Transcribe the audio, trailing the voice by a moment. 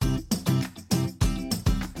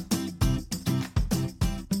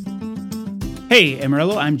Hey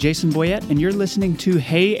Amarillo, I'm Jason Boyette, and you're listening to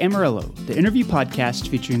Hey Amarillo, the interview podcast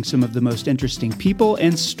featuring some of the most interesting people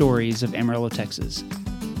and stories of Amarillo, Texas.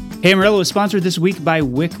 Hey Amarillo is sponsored this week by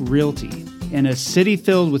Wick Realty. In a city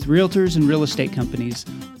filled with realtors and real estate companies,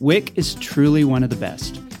 Wick is truly one of the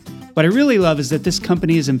best. What I really love is that this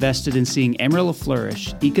company is invested in seeing Amarillo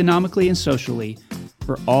flourish economically and socially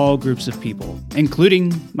for all groups of people,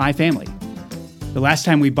 including my family. The last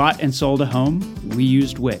time we bought and sold a home, we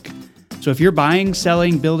used Wick. So if you're buying,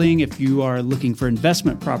 selling, building, if you are looking for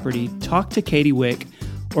investment property, talk to Katie Wick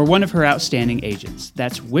or one of her outstanding agents.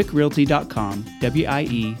 That's wickrealty.com,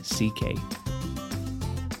 W-I-E-C-K.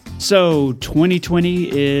 So 2020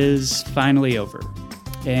 is finally over.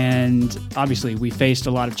 And obviously we faced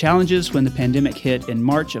a lot of challenges when the pandemic hit in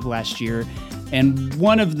March of last year. And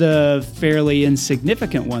one of the fairly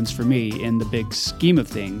insignificant ones for me in the big scheme of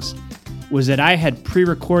things was that I had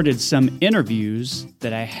pre-recorded some interviews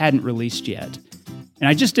that I hadn't released yet. And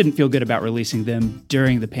I just didn't feel good about releasing them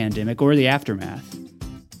during the pandemic or the aftermath.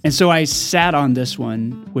 And so I sat on this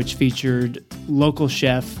one, which featured local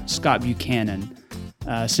chef Scott Buchanan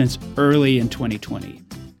since early in 2020.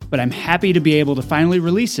 But I'm happy to be able to finally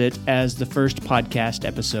release it as the first podcast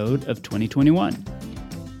episode of 2021.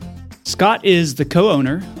 Scott is the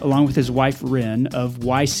co-owner, along with his wife, Ren, of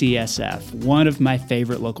YCSF, one of my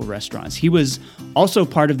favorite local restaurants. He was also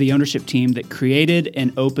part of the ownership team that created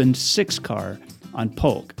and opened Six Car on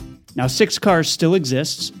Polk. Now, Six Car still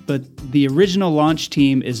exists, but the original launch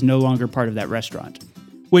team is no longer part of that restaurant,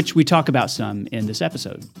 which we talk about some in this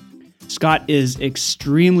episode. Scott is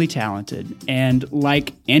extremely talented, and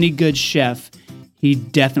like any good chef, he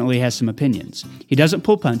definitely has some opinions. He doesn't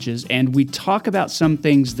pull punches, and we talk about some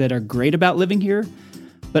things that are great about living here,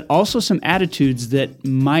 but also some attitudes that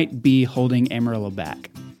might be holding Amarillo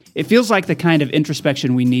back. It feels like the kind of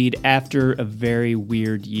introspection we need after a very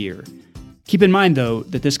weird year. Keep in mind, though,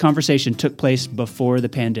 that this conversation took place before the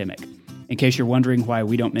pandemic, in case you're wondering why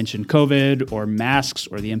we don't mention COVID or masks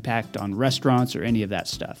or the impact on restaurants or any of that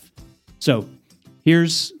stuff. So,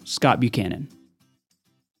 here's Scott Buchanan.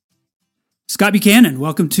 Scott Buchanan,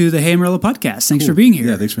 welcome to the Hey Amarillo podcast. Thanks for being here.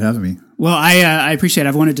 Yeah, thanks for having me. Well, I appreciate it.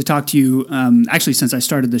 I've wanted to talk to you. Actually, since I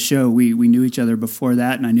started the show, we knew each other before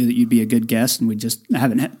that, and I knew that you'd be a good guest, and we just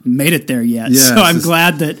haven't made it there yet. Yeah, so I'm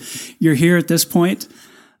glad that you're here at this point.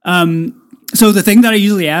 So the thing that I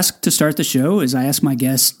usually ask to start the show is I ask my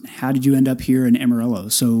guests, how did you end up here in Amarillo?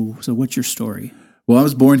 So what's your story? Well, I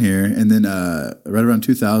was born here, and then right around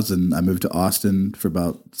 2000, I moved to Austin for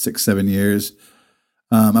about 6-7 years.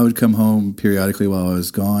 I would come home periodically while I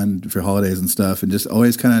was gone for holidays and stuff, and just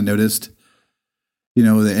always kind of noticed,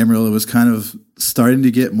 that Amarillo was kind of starting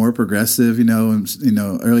to get more progressive.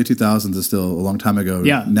 Early 2000s is still a long time ago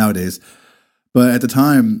nowadays. But at the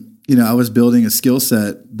time, I was building a skill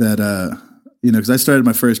set that, because I started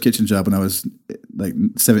my first kitchen job when I was like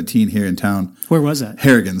 17 here in town. Where was that?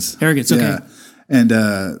 Harrigan's. Harrigan's, okay. Yeah.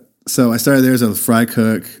 And so I started there as a fry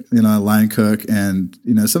cook, a line cook, and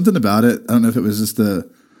something about it. I don't know if it was just the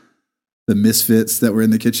misfits that were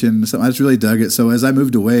in the kitchen. So I just really dug it. So as I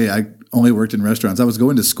moved away, I only worked in restaurants. I was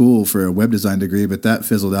going to school for a web design degree, but that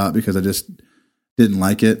fizzled out because I just didn't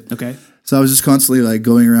like it. Okay. So I was just constantly like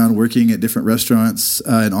going around working at different restaurants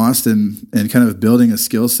in Austin and kind of building a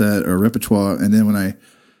skill set or a repertoire. And then when I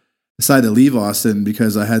decided to leave Austin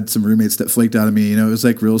because I had some roommates that flaked out of me, it was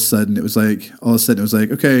like real sudden. It was like all of a sudden it was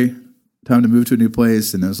like, okay, time to move to a new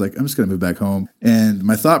place. And I was like, I'm just going to move back home. And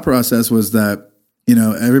my thought process was that,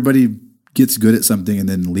 everybody gets good at something and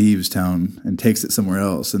then leaves town and takes it somewhere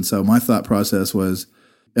else. And so my thought process was,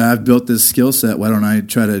 I've built this skill set. Why don't I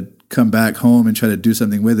try to come back home and try to do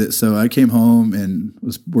something with it? So I came home and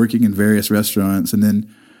was working in various restaurants. And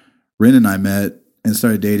then Ren and I met and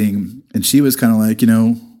started dating. And she was kind of like,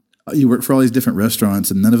 you work for all these different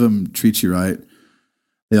restaurants and none of them treat you right.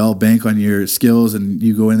 They all bank on your skills and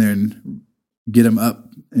you go in there and get them up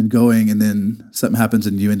and going, and then something happens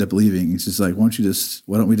and you end up leaving. It's just like, why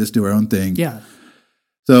don't we just do our own thing? Yeah.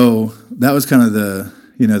 So that was kind of the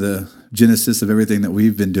genesis of everything that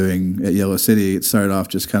we've been doing at Yellow City. It started off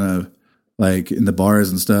just kind of like in the bars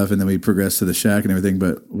and stuff, and then we progressed to the Shack and everything,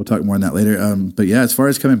 but we'll talk more on that later. But yeah, as far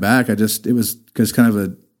as coming back, it was just kind of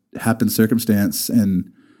a happened circumstance, and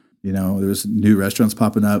there was new restaurants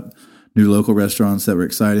popping up, new local restaurants that were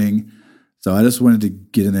exciting. So I just wanted to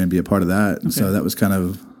get in there and be a part of that. Okay. So that was kind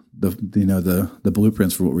of the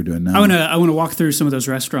blueprints for what we're doing now. I want to walk through some of those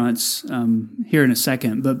restaurants here in a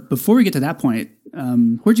second. But before we get to that point,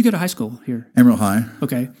 where'd you go to high school here? Emerald High.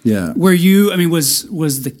 Okay. Yeah. Were you?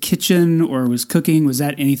 Was the kitchen or was cooking? Was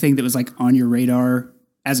that anything that was like on your radar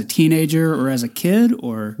as a teenager or as a kid,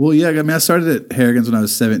 or? Well, yeah, I mean, I started at Harrigan's when I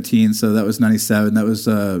was 17, so that was 97. That was,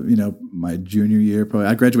 my junior year, probably.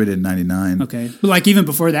 I graduated in 99. Okay. But like even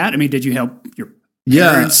before that, I mean, did you help your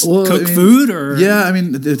parents cook food, or? Yeah, I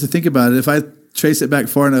mean, to think about it, if I trace it back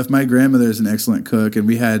far enough, my grandmother is an excellent cook, and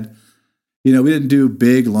we had, we didn't do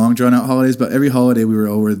big, long, drawn-out holidays, but every holiday we were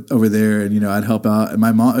over there, and, I'd help out. And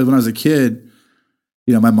my mom, when I was a kid,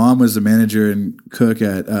 my mom was the manager and cook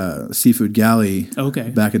at Seafood Galley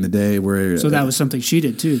back in the day. So that was something she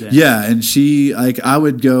did too then? Yeah, and she, I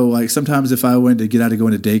would go, sometimes if I wanted to get out of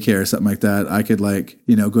going to daycare or something like that, I could,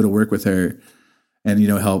 go to work with her and,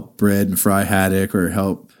 help bread and fry haddock or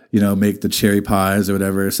help, make the cherry pies or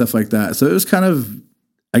whatever, stuff like that. So it was kind of,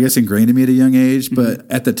 I guess, ingrained in me at a young age.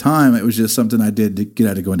 But at the time, it was just something I did to get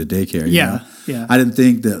out of going to daycare. Yeah. I didn't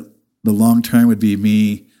think that the long term would be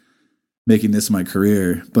me making this my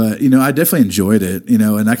career. But, I definitely enjoyed it,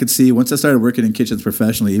 and I could see once I started working in kitchens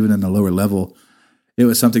professionally, even in the lower level, it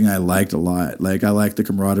was something I liked a lot. Like, I liked the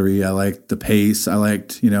camaraderie. I liked the pace. I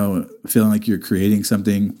liked, feeling like you're creating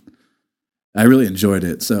something. I really enjoyed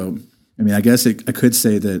it. So, I mean, I guess I could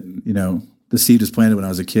say that, the seed was planted when I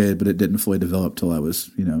was a kid, but it didn't fully develop till I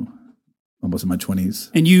was, almost in my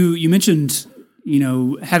 20s. And you mentioned,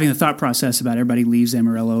 having the thought process about everybody leaves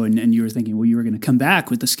Amarillo, and you were thinking, well, you were going to come back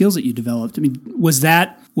with the skills that you developed. I mean, was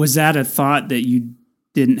that a thought that you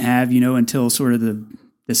didn't have, until sort of the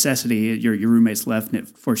necessity, your roommates left and it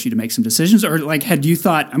forced you to make some decisions? Or had you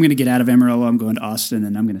thought, I'm going to get out of Amarillo, I'm going to Austin,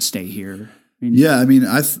 and I'm going to stay here?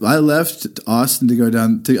 I left Austin to go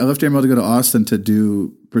down to, I left Amarillo to go to Austin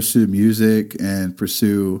to pursue music and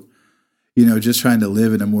pursue, just trying to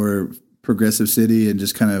live in a more progressive city and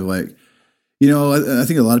just kind of I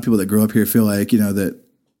think a lot of people that grow up here feel like, that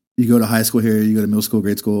you go to high school here, you go to middle school,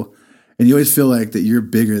 grade school, and you always feel like that you're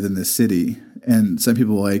bigger than this city. And some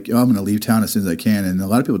people are like, I'm going to leave town as soon as I can. And a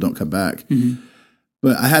lot of people don't come back. Mm-hmm.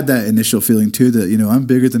 But I had that initial feeling too that, I'm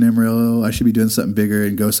bigger than Amarillo. I should be doing something bigger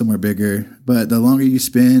and go somewhere bigger. But the longer you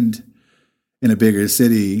spend in a bigger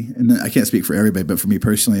city, and I can't speak for everybody, but for me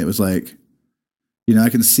personally, it was like, I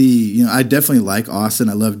can see, I definitely like Austin.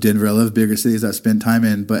 I love Denver. I love bigger cities I've spent time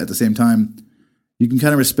in. But at the same time, you can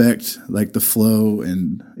kind of respect the flow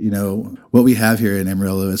and, what we have here in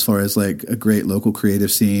Amarillo as far as a great local creative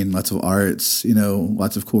scene, lots of arts,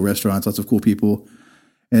 lots of cool restaurants, lots of cool people.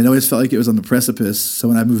 And it always felt like it was on the precipice. So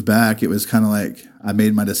when I moved back, it was kind of like I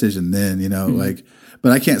made my decision then,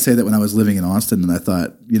 but I can't say that when I was living in Austin and I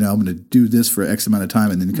thought, I'm going to do this for X amount of time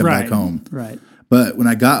and then come back home. Right. But when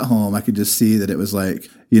I got home, I could just see that it was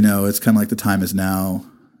it's kind of like the time is now,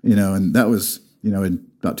 and that was, in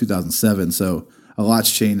about 2007. So a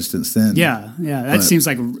lot's changed since then. Yeah. That seems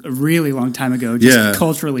like a really long time ago, just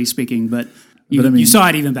culturally speaking. But you saw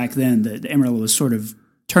it even back then that Amarillo was sort of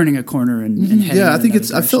turning a corner and heading I think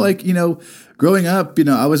I feel like, growing up,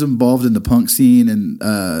 I was involved in the punk scene and,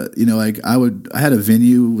 I had a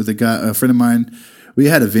venue with a friend of mine. We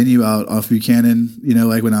had a venue out off Buchanan,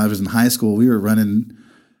 when I was in high school, we were running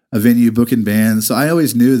a venue, booking bands. So I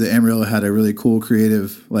always knew that Amarillo had a really cool,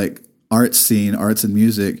 creative, arts scene, arts and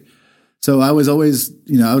music. So I was always,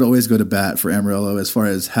 I would always go to bat for Amarillo as far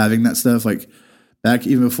as having that stuff. Back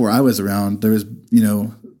even before I was around, there was,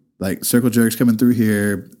 Circle Jerks coming through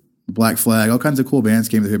here, Black Flag, all kinds of cool bands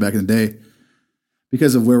came through here back in the day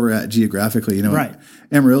because of where we're at geographically. Right.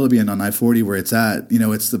 Amarillo being on I-40 where it's at,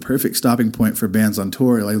 it's the perfect stopping point for bands on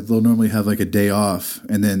tour. They'll normally have a day off,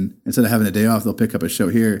 and then instead of having a day off, they'll pick up a show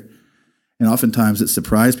here. And oftentimes it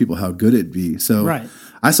surprised people how good it'd be. So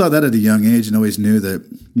I saw that at a young age and always knew that,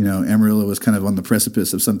 Amarillo was kind of on the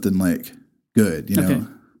precipice of something good,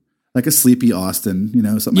 like a sleepy Austin,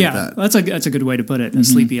 something like that. That's a good way to put it, a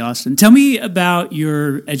sleepy Austin. Tell me about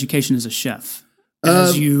your education as a chef.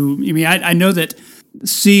 I know that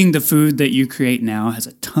seeing the food that you create now has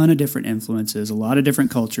a ton of different influences, a lot of different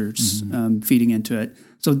cultures feeding into it.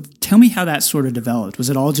 So tell me how that sort of developed. Was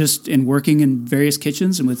it all just in working in various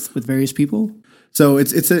kitchens and with various people? So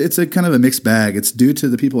it's a kind of a mixed bag. It's due to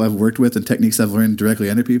the people I've worked with and techniques I've learned directly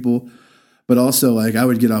under people. But also, I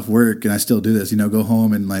would get off work, and I still do this, go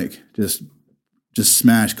home and, just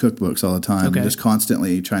smash cookbooks all the time. Just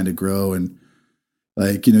constantly trying to grow. And,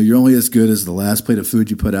 you're only as good as the last plate of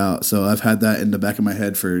food you put out. So I've had that in the back of my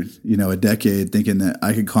head for, a decade, thinking that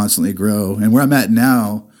I could constantly grow. And where I'm at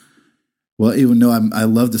now, well, even though I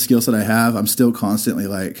love the skill set I have, I'm still constantly,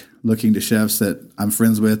 looking to chefs that I'm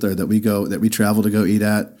friends with or that we travel to go eat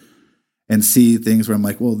at and see things where I'm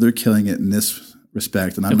like, well, they're killing it in this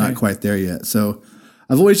respect, and I'm not quite there yet. So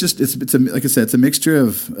I've always like I said, it's a mixture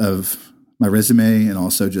of my resume and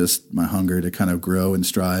also just my hunger to kind of grow and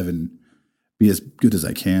strive and be as good as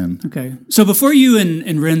I can. Okay. So before you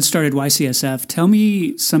and Ren started YCSF, tell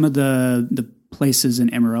me some of the places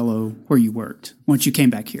in Amarillo where you worked once you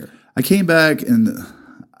came back here. I came back and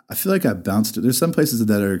I feel like I bounced. There's some places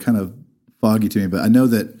that are kind of foggy to me, but I know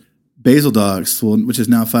that Basil Docs, which is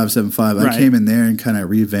now 575, I came in there and kind of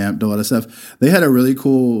revamped a lot of stuff. They had a really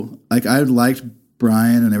cool, like I liked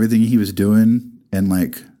Brian and everything he was doing, and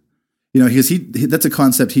like, you know, because he that's a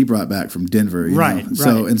concept he brought back from Denver, you know?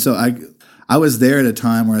 So I was there at a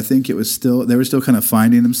time where I think they were still kind of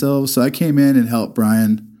finding themselves. So I came in and helped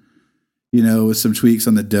Brian, you know, with some tweaks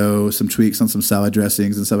on the dough, some tweaks on some salad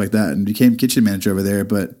dressings and stuff like that, and became kitchen manager over there.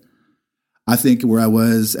 But I think where I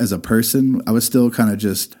was as a person, I was still kind of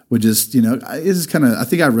you know, I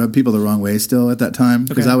think I rubbed people the wrong way still at that time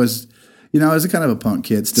because I was, you know, I was a kind of a punk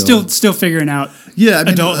kid still figuring out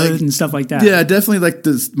adulthood and stuff like that. Yeah, definitely. Like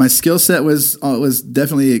my skill set was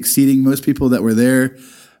definitely exceeding most people that were there,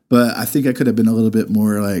 but I think I could have been a little bit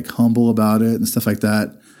more like humble about it and stuff like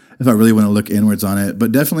that if I really want to look inwards on it.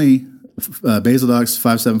 But definitely Basil Docs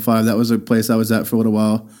 575, that was a place I was at for a little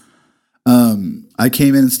while. I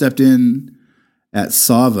came in and stepped in at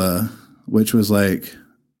Sava, which was like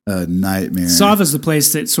a nightmare. Sava's the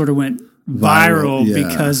place that sort of went viral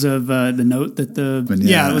because of the note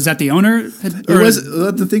that was that the owner?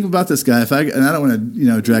 The thing about this guy, and I don't want to, you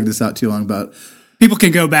know, drag this out too long, about people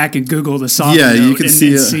can go back and Google the Sava note you can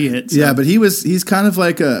see it. So. Yeah, but he's kind of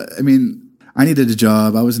like I needed a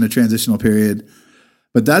job. I was in a transitional period.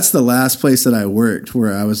 But that's the last place that I worked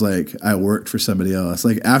where I was like, I worked for somebody else.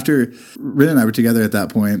 Like after Rin and I were together at that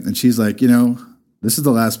point, and she's like, you know, this is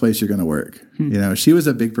the last place you're going to work. You know, she was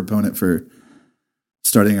a big proponent for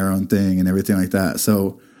starting our own thing and everything like that.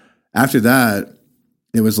 So after that,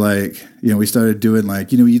 it was like, you know, we started doing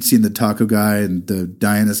like, you know, you'd seen the taco guy and the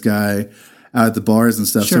Diana's guy out at the bars and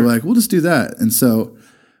stuff. Sure. So we're like, we'll just do that. And so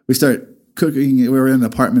we start cooking. We were in an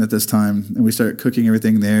apartment at this time, and we started cooking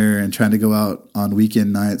everything there and trying to go out on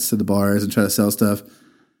weekend nights to the bars and try to sell stuff.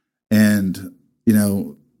 And, you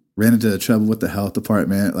know, ran into trouble with the health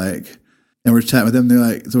department, like, and we're chatting with them. We're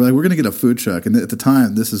like, we're going to get a food truck. And at the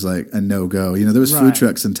time, this is like a no-go. You know, there was food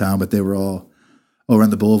trucks in town, but they were all around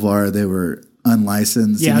the boulevard. They were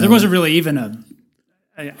unlicensed. Yeah, there wasn't really even a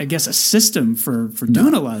system for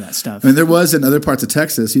doing a lot of that stuff. I mean, there was in other parts of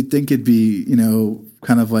Texas. You'd think it'd be, you know,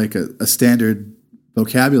 kind of like a standard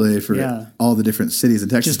vocabulary for all the different cities in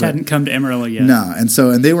Texas. Just hadn't come to Amarillo yet. No, and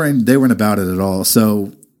they weren't about it at all.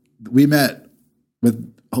 So we met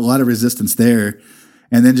with a lot of resistance there,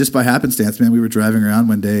 and then just by happenstance, man, we were driving around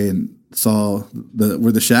one day and saw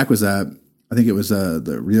where the shack was at. I think it was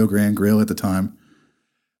the Rio Grande Grill at the time.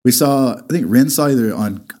 We saw, I think Ren saw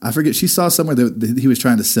she saw somewhere that he was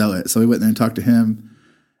trying to sell it. So we went there and talked to him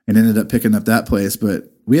and ended up picking up that place.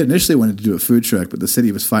 But we initially wanted to do a food truck, but the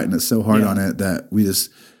city was fighting us so hard on it that we just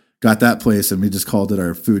got that place and we just called it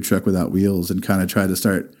our food truck without wheels and kind of tried to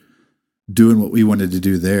start doing what we wanted to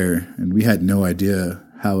do there. And we had no idea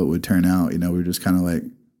how it would turn out. You know, we were just kind of like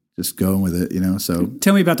just going with it, you know. So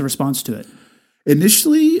tell me about the response to it.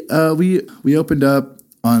 Initially, we opened up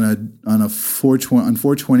on a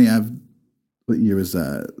 420. What year was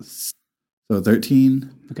that? So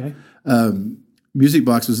 13. Okay. Music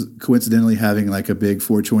Box was coincidentally having like a big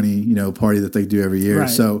 420, you know, party that they do every year. Right.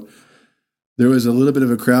 So there was a little bit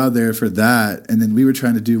of a crowd there for that, and then we were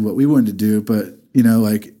trying to do what we wanted to do. But you know,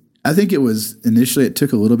 like I think it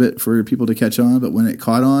took a little bit for people to catch on, but when it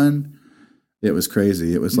caught on, it was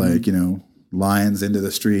crazy. It was like, you know, lines into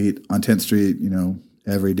the street on 10th Street, you know,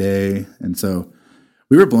 every day, and so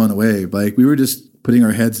we were blown away. Like we were just putting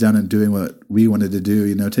our heads down and doing what we wanted to do,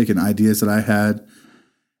 you know, taking ideas that I had.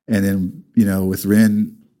 And then, you know, with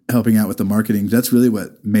Ren helping out with the marketing, that's really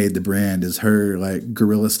what made the brand, is her like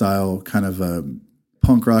guerrilla style kind of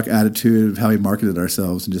punk rock attitude of how we marketed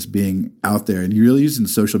ourselves and just being out there. And you're really using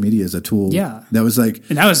social media as a tool. Yeah. That was like,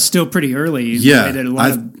 and that was still pretty early. Yeah. A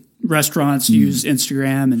lot of restaurants use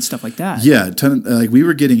Instagram and stuff like that. Yeah. Like we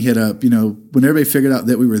were getting hit up, you know, when everybody figured out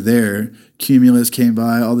that we were there, Cumulus came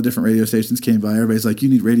by, all the different radio stations came by. Everybody's like, you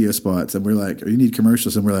need radio spots. And we're like, or you need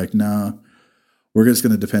commercials. And we're like, no, we're just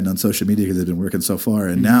going to depend on social media because they've been working so far.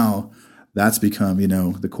 And now that's become, you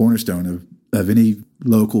know, the cornerstone of any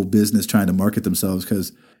local business trying to market themselves,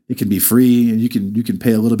 because it can be free and you can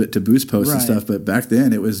pay a little bit to boost posts and stuff. But back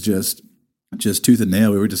then it was just tooth and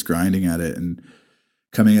nail. We were just grinding at it and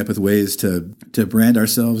coming up with ways to brand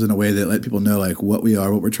ourselves in a way that let people know like what we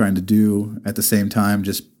are, what we're trying to do, at the same time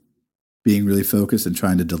just being really focused and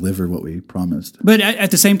trying to deliver what we promised. But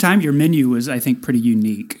at the same time, your menu was, I think, pretty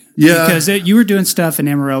unique. Yeah. Because you were doing stuff in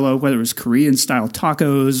Amarillo, whether it was Korean-style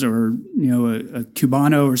tacos or, a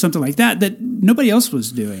Cubano or something like that nobody else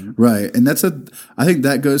was doing. Right. And I think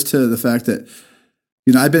that goes to the fact that,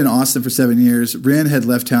 I've been in Austin for 7 years. Rin had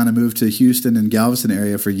left town and moved to Houston and Galveston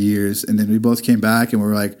area for years. And then we both came back and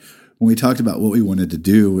we're like, when we talked about what we wanted to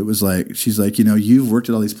do, it was like, she's like, you've worked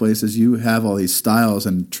at all these places, you have all these styles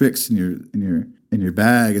and tricks in your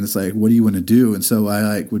bag, and it's like, what do you want to do? And so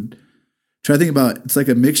I would try to think about, it's like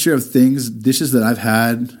a mixture of dishes that I've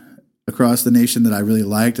had across the nation that I really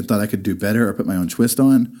liked and thought I could do better or put my own twist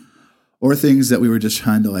on, or things that we were just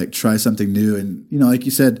trying to try something new. And like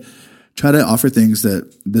you said, try to offer things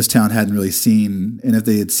that this town hadn't really seen, and if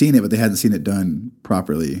they had seen it but they hadn't seen it done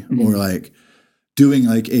properly, or doing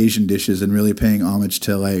Asian dishes and really paying homage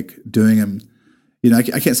to doing them.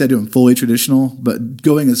 I can't say I do them fully traditional, but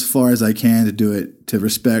going as far as I can to do it, to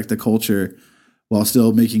respect the culture while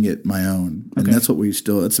still making it my own. And that's what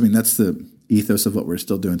that's the ethos of what we're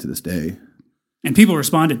still doing to this day. And people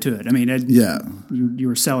responded to it. I mean, you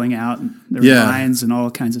were selling out, and there were lines and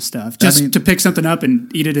all kinds of stuff just to pick something up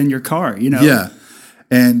and eat it in your car, Yeah.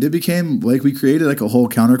 And it became we created a whole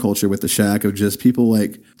counterculture with the Shack of just people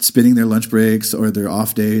spending their lunch breaks or their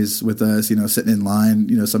off days with us, sitting in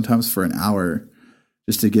line, sometimes for an hour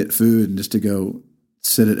just to get food and just to go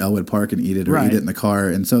sit at Elwood Park and eat it or eat it in the car.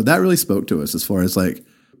 And so that really spoke to us as far as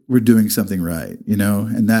we're doing something right,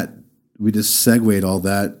 and that we just segued all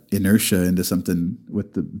that inertia into something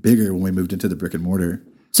with the bigger when we moved into the brick and mortar.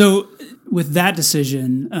 So with that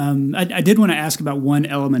decision, I did want to ask about one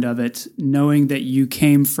element of it, knowing that you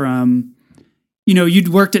came from, you'd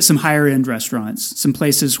worked at some higher end restaurants, some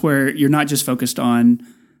places where you're not just focused on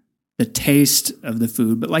the taste of the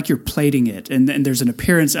food, but you're plating it, and there's an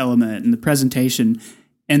appearance element and the presentation.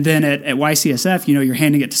 And then at YCSF, you're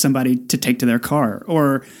handing it to somebody to take to their car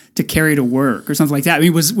or to carry to work or something like that. I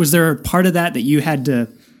mean, was there a part of that you had to,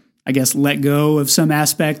 I guess, let go of some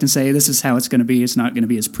aspect and say, this is how it's going to be. It's not going to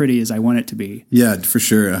be as pretty as I want it to be. Yeah, for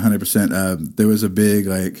sure. 100%. There was a big,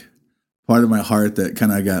 part of my heart that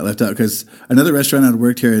kind of got left out because another restaurant I'd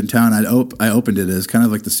worked here in town, I opened it as kind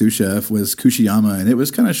of the sous chef, was Kushiyama, and it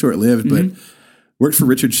was kind of short lived, but worked for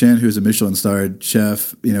Richard Shin, who's a Michelin starred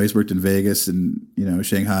chef. He's worked in Vegas and,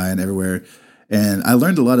 Shanghai and everywhere. And I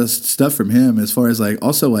learned a lot of stuff from him as far as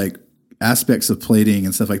also aspects of plating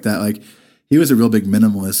and stuff like that. He was a real big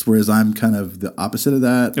minimalist, whereas I'm kind of the opposite of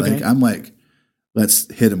that. Okay. I'm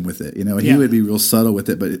let's hit him with it. He would be real subtle with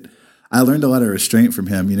it, but I learned a lot of restraint from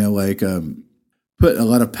him, put a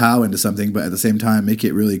lot of pow into something, but at the same time, make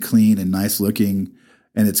it really clean and nice looking.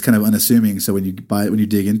 And it's kind of unassuming. So when you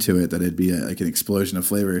dig into it, that it'd be an explosion of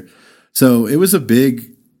flavor. So it was a big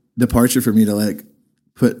departure for me to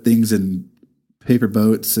put things in paper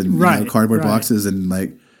boats and cardboard boxes. And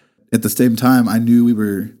at the same time, I knew we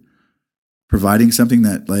were providing something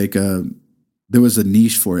that there was a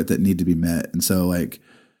niche for it that needed to be met. And so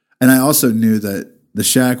and I also knew that the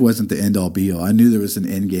Shack wasn't the end all be all. I knew there was an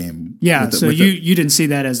end game. Yeah. So you didn't see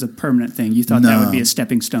that as a permanent thing. You thought that would be a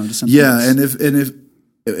stepping stone to something else. And if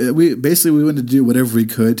we wanted to do whatever we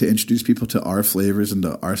could to introduce people to our flavors and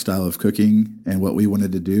to our style of cooking and what we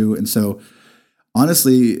wanted to do. And so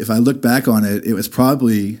honestly, if I look back on it, it was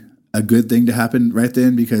probably a good thing to happen right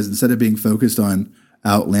then, because instead of being focused on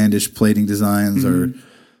outlandish plating designs or,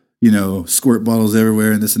 squirt bottles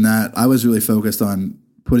everywhere and this and that, I was really focused on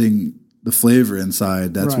putting the flavor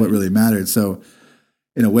inside. That's what really mattered. So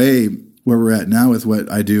in a way, where we're at now with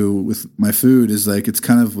what I do with my food is it's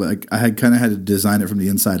kind of I had to design it from the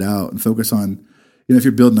inside out and focus on, if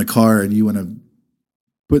you're building a car and you want to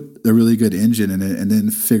put a really good engine in it and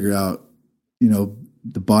then figure out,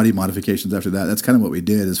 the body modifications after that. That's kind of what we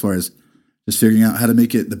did as far as just figuring out how to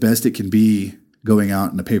make it the best it can be going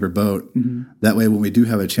out in a paper boat. That way, when we do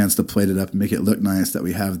have a chance to plate it up and make it look nice, that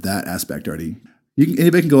we have that aspect already.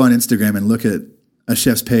 Anybody can go on Instagram and look at a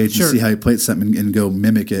chef's page and see how he plates something and go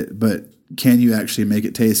mimic it. But can you actually make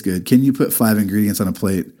it taste good? Can you put 5 ingredients on a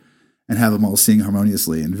plate and have them all sing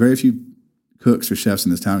harmoniously? And very few cooks or chefs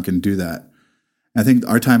in this town can do that. I think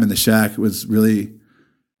our time in the Shack was really,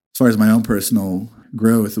 as far as my own personal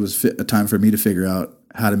growth, it was a time for me to figure out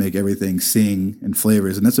how to make everything sing and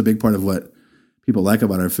flavors. And that's a big part of what people like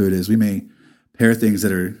about our food is we may pair things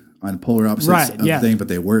that are on polar opposites of the thing, but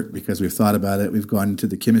they work because we've thought about it. We've gone into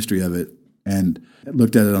the chemistry of it and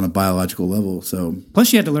looked at it on a biological level. So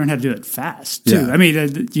plus you had to learn how to do it fast too. I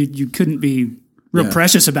mean, you couldn't be real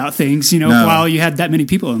precious about things, while you had that many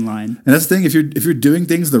people in line. And that's the thing. If you're doing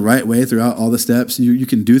things the right way throughout all the steps, you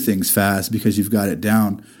can do things fast because you've got it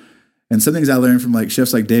down. And some things I learned from like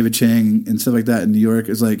chefs like David Chang and stuff like that in New York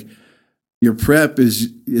is like your prep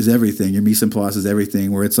is everything. Your mise en place is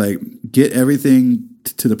everything, where it's like get everything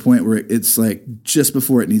to the point where it's like just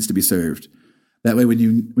before it needs to be served. That way, when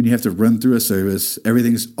you have to run through a service,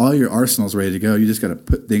 all your arsenal's ready to go. You just got to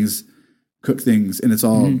cook things, and it's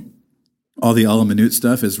all the a la minute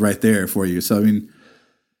stuff is right there for you. So I mean,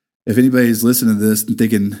 if anybody's listening to this and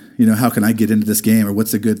thinking, how can I get into this game, or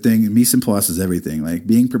what's a good thing? Mise en place is everything. Like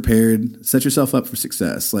being prepared, set yourself up for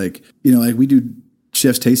success. Like like we do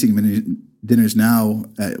chef's tasting dinners now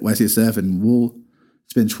at YCSF, and we'll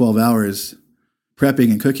spend 12 hours prepping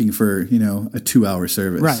and cooking for a 2-hour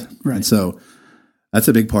service. Right. And so that's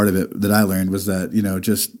a big part of it that I learned was that,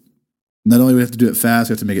 just not only do we have to do it fast,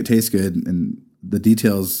 we have to make it taste good, and the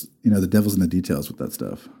details, the devil's in the details with that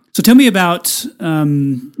stuff. So tell me about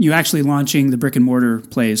you actually launching the brick and mortar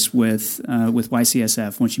place with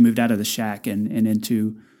YCSF once you moved out of the shack and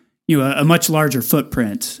into a much larger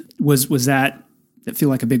footprint. Was that feel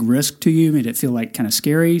like a big risk to you? Did it feel like kind of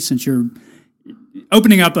scary since you're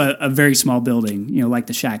opening up a very small building, like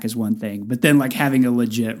the shack is one thing, but then like having a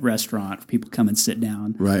legit restaurant where people come and sit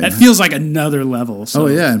down. Right. That feels like another level. So. Oh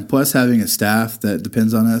yeah. And plus having a staff that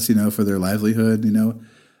depends on us, for their livelihood,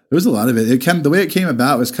 there was a lot of it. The way it came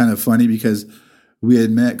about was kind of funny because we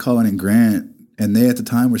had met Colin and Grant, and they at the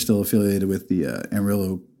time were still affiliated with the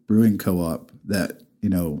Amarillo Brewing Co-op that,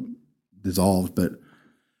 dissolved, but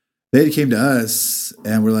they came to us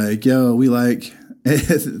and were like, yo, we like,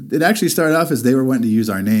 it actually started off as they were wanting to use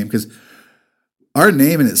our name, because our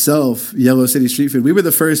name in itself, Yellow City Street Food, we were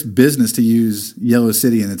the first business to use Yellow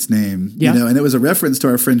City in its name, and it was a reference to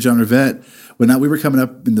our friend John Rivette. When we were coming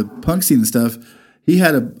up in the punk scene and stuff, he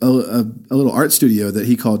had a little art studio that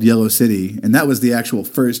he called Yellow City, and that was the actual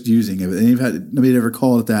first using of it. And nobody had ever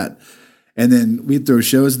called it that. And then we'd throw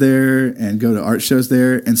shows there and go to art shows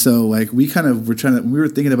there. And so like we kind of were when we were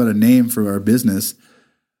thinking about a name for our business,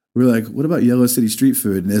 we were like, what about Yellow City Street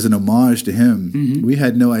Food? And as an homage to him, we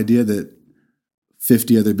had no idea that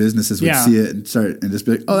 50 other businesses would see it and start and just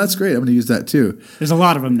be like, oh, that's great. I'm going to use that too. There's a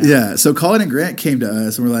lot of them now. Yeah. So Colin and Grant came to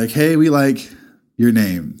us and were like, hey, we like your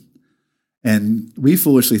name. And we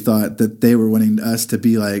foolishly thought that they were wanting us to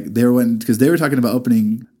be like, because they were talking about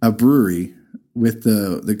opening a brewery with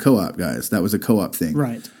the co-op guys. That was a co-op thing.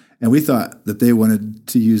 Right. And we thought that they wanted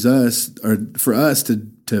to use us, or for us to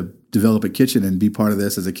develop a kitchen and be part of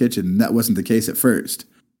this as a kitchen. And that wasn't the case at first.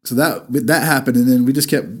 So that happened. And then we just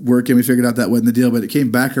kept working. We figured out that wasn't the deal, but it came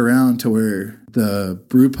back around to where the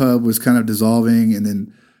brew pub was kind of dissolving. And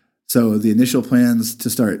then, so the initial plans to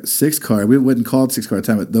start Six Car, we wouldn't call it Six Car at the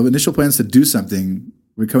time, but the initial plans to do something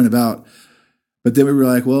were coming about. But then we were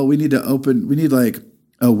like, well, we need like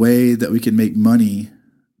a way that we can make money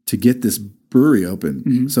to get this brewery open.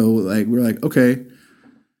 Mm-hmm. So like, we're like, okay,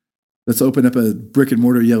 let's open up a brick and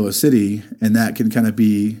mortar Yellow City. And that can kind of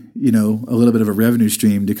be, a little bit of a revenue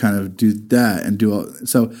stream to kind of do that and do all.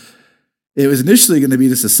 So it was initially going to be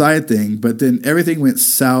just a side thing, but then everything went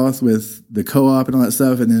south with the co-op and all that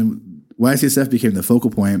stuff. And then YCSF became the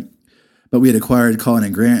focal point, but we had acquired Colin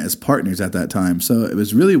and Grant as partners at that time. So it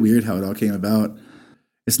was really weird how it all came about.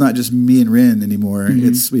 It's not just me and Ren anymore.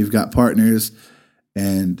 Mm-hmm. We've got partners,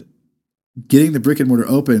 and getting the brick and mortar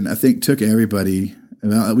open, I think, took everybody.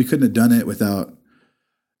 We couldn't have done it without,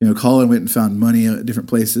 Colin went and found money at different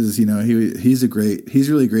places. He's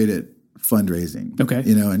really great at fundraising. Okay.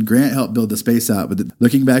 And Grant helped build the space out. But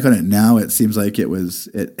looking back on it now, it seems like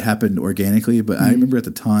it happened organically. But I remember at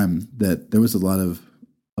the time that there was a lot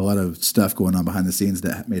of stuff going on behind the scenes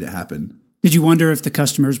that made it happen. Did you wonder if the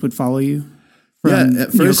customers would follow you?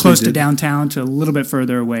 At first, close to downtown to a little bit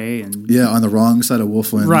further away, and on the wrong side of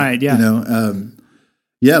Wolfland, right?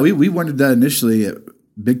 Yeah, we wondered that initially,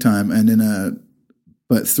 big time, and then,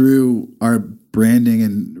 but through our branding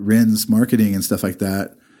and Ren's marketing and stuff like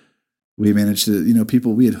that, we managed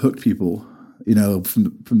to, we had hooked people,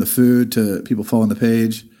 from the food to people following the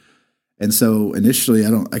page, and so initially,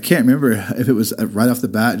 I can't remember if it was right off the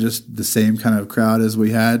bat just the same kind of crowd as we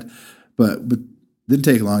had, but didn't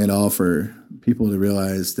take long at all for people to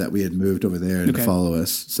realize that we had moved over there and to follow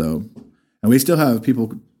us. So, and we still have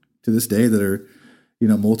people to this day that are,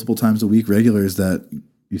 multiple times a week regulars that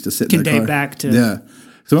used to sit in their car. Can date back to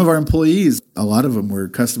some of our employees. A lot of them were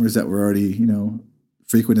customers that were already,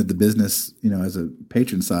 frequented the business, as a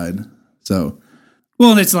patron side. So,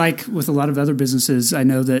 well, and it's like with a lot of other businesses. I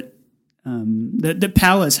know that that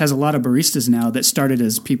Palace has a lot of baristas now that started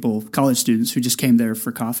as college students who just came there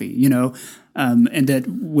for coffee, and that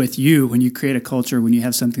with you, when you create a culture, when you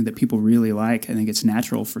have something that people really like, I think it's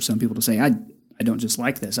natural for some people to say, I don't just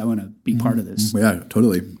like this. I want to be part of this. Yeah,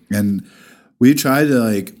 totally. And we try to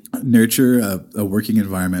like nurture a working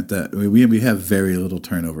environment that we have very little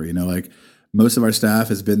turnover. You know, like most of our staff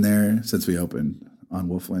has been there since we opened on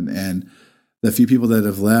Wolfland, and the few people that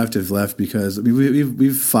have left because I mean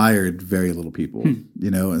we've fired very little people.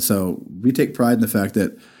 You know, and so we take pride in the fact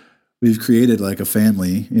that we've created like a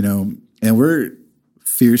family. You know, and we're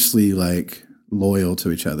fiercely like loyal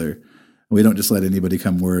to each other. We don't just let anybody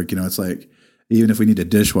come work. You know, it's like even if we need a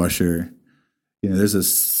dishwasher, you know, there's a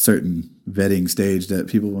certain vetting stage that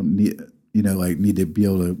people need, you know, like need to be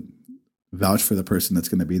able to vouch for the person that's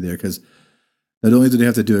going to be there. Because not only do they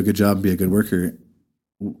have to do a good job and be a good worker,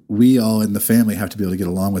 we all in the family have to be able to get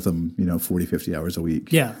along with them, you know, 40, 50 hours a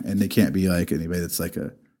week. Yeah. And they can't be like anybody that's like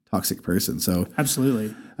a toxic person. So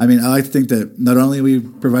absolutely. I mean, I like to think that not only are we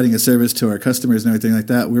providing a service to our customers and everything like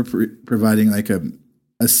that, we're providing like a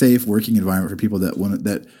safe working environment for people that want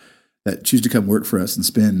that choose to come work for us and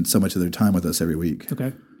spend so much of their time with us every week.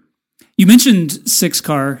 Okay. You mentioned Six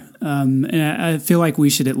Car, and I feel like we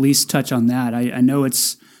should at least touch on that. I know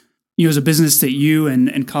it's, you know, it was a business that you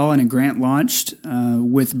and Colin and Grant launched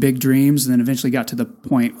with big dreams, and then eventually got to the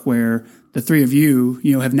point where the three of you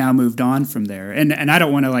know, have now moved on from there. And I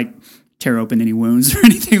don't want to like tear open any wounds or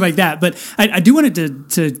anything like that, but I do want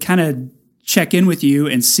to kind of check in with you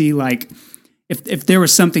and see like, if there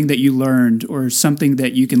was something that you learned or something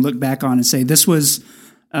that you can look back on and say, this was,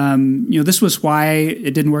 you know, this was why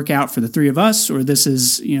it didn't work out for the three of us, or this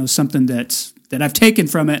is, you know, something that I've taken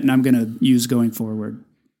from it and I'm going to use going forward.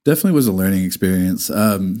 Definitely was a learning experience.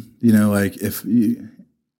 You know, like a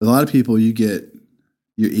lot of people, you get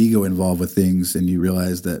your ego involved with things and you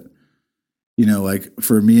realize that, you know, like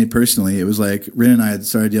for me personally, it was like Ren and I had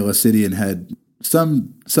started Yellow City and had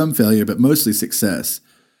some failure, but mostly success.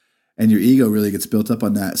 And your ego really gets built up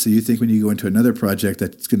on that. So you think when you go into another project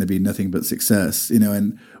that it's going to be nothing but success, you know,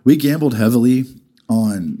 and we gambled heavily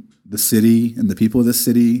on the city and the people of the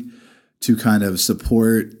city to kind of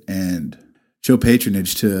support and show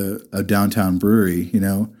patronage to a downtown brewery, you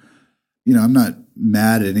know. I'm not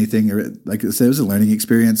mad at anything. Or like I said, it was a learning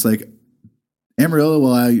experience. Like Amarillo,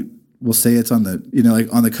 while I will say it's on the, you know,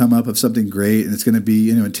 like on the come up of something great, and it's going to be,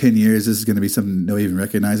 you know, in 10 years, this is going to be something nobody even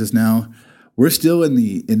recognizes now. We're still in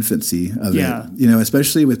the infancy of it, you know,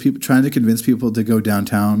 especially with people trying to convince people to go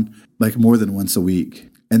downtown like more than once a week.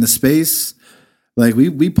 And the space, like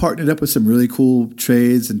we partnered up with some really cool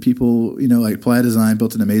trades and people, you know, like Playa Design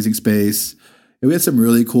built an amazing space. And we had some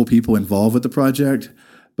really cool people involved with the project,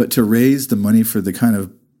 but to raise the money for the kind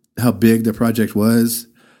of how big the project was,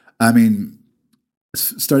 I mean,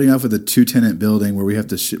 starting off with a 2-tenant building where we have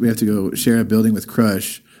to go share a building with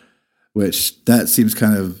Crush, which that seems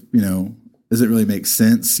kind of, you know, doesn't really make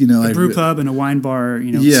sense, you know. A brew pub and a wine bar,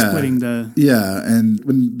 you know, splitting the... Yeah, and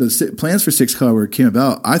when the plans for Six Car came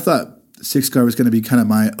about, I thought Six Car was going to be kind of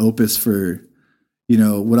my opus for, you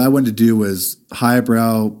know, what I wanted to do was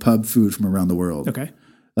highbrow pub food from around the world. Okay.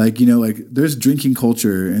 Like, you know, like there's drinking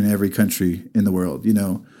culture in every country in the world, you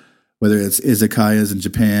know, whether it's izakayas in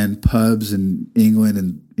Japan, pubs in England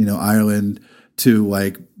and, you know, Ireland, to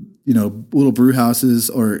like, you know, little brew houses,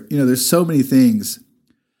 or, you know, there's so many things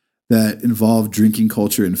that involve drinking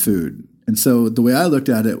culture and food. And so the way I looked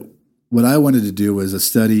at it, what I wanted to do was a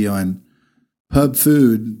study on pub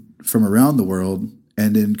food from around the world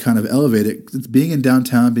and then kind of elevate it. It's being in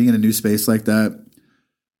downtown, being in a new space like that.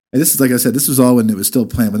 And this is, like I said, this was all when it was still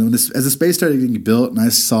planned. But when as the space started getting built and I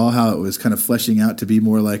saw how it was kind of fleshing out to be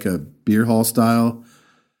more like a beer hall style,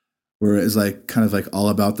 where it was like kind of like all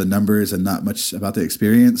about the numbers and not much about the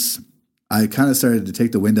experience, I kind of started to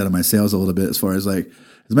take the wind out of my sails a little bit, as far as like,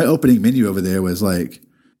 my opening menu over there was like,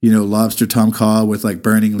 you know, lobster tom kha with like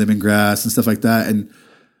burning lemongrass and stuff like that. And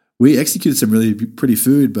we executed some really pretty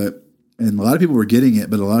food, and a lot of people were getting it,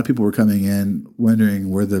 but a lot of people were coming in wondering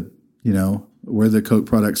where the Coke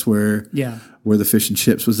products were, where the fish and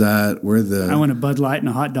chips was at, I want a Bud Light and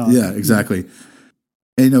a hot dog. Yeah, exactly.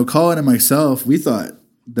 And, you know, Colin and myself, we thought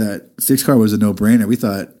that Six Car was a no-brainer. We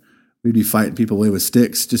thought we'd be fighting people away with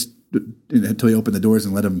sticks just until we opened the doors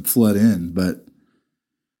and let them flood in. But,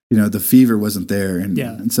 you know, the fever wasn't there.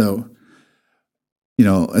 And so, you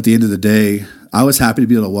know, at the end of the day, I was happy to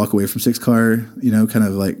be able to walk away from Six Car, you know, kind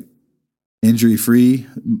of like injury-free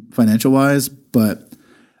financial wise. But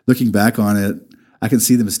looking back on it, I can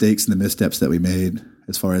see the mistakes and the missteps that we made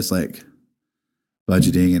as far as like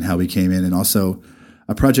budgeting and how we came in. And also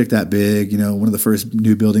a project that big, you know, one of the first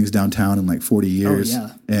new buildings downtown in like 40 years. Oh,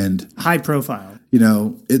 yeah. And high profile. You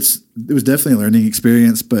know, it was definitely a learning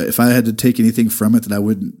experience, but if I had to take anything from it that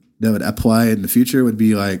would apply in the future, would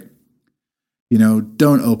be like, you know,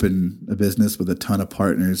 don't open a business with a ton of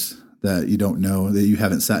partners that you don't know, that you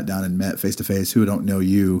haven't sat down and met face to face, who don't know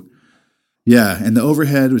you. Yeah, and the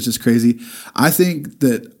overhead was just crazy. I think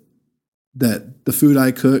that the food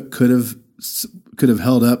I cooked could have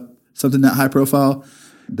held up something that high profile.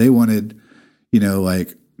 They wanted,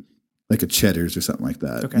 like a Cheddar's or something like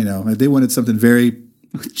that. Okay. Like they wanted something very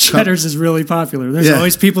Cheddar's is really popular. There's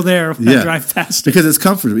always people there that drive past because it's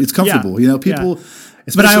comfortable. It's comfortable. People.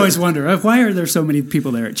 Yeah. But I always wonder, why are there so many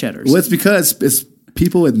people there at Cheddar's? Well, it's because it's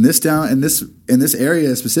people in this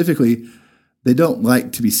area specifically. They don't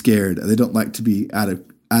like to be scared. They don't like to be out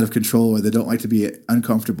of control, or they don't like to be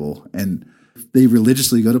uncomfortable. And they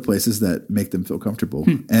religiously go to places that make them feel comfortable.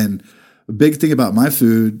 And a big thing about my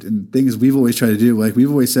food and things we've always tried to do, like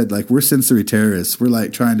we've always said, like we're sensory terrorists. We're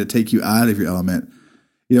like trying to take you out of your element.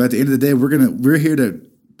 At the end of the day, we're here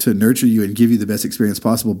to nurture you and give you the best experience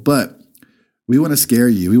possible. But we want to scare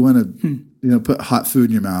you. We want to, put hot food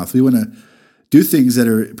in your mouth. We want to do things that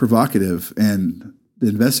are provocative. And the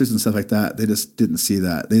investors and stuff like that, they just didn't see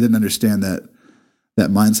that. They didn't understand that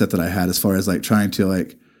mindset that I had as far as like trying to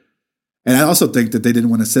and I also think that they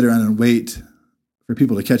didn't want to sit around and wait for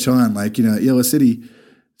people to catch on. Like, at Yellow City,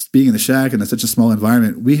 being in the shack and it's such a small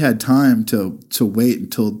environment, we had time to wait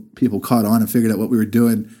until people caught on and figured out what we were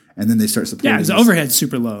doing, and then they start supporting. Yeah, because the overhead's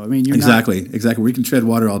super low. I mean, exactly. We can tread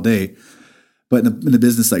water all day. But in a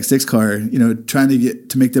business like Six Car, trying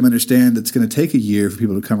to make them understand it's going to take a year for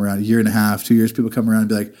people to come around, a year and a half, 2 years, people come around and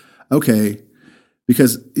be like, okay,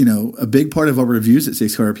 because, a big part of our reviews at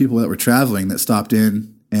Six Car are people that were traveling that stopped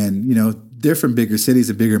in and, they're from bigger cities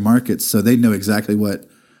and bigger markets. So they know exactly what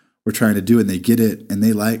we're trying to do and they get it and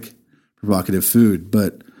they like provocative food.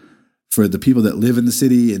 But for the people that live in the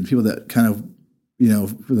city and people that kind of,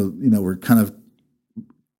 were kind of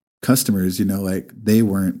customers,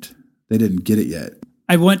 they didn't get it yet.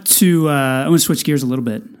 I want to switch gears a little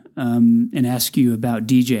bit and ask you about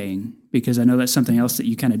DJing, because I know that's something else that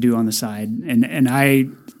you kind of do on the side. And I,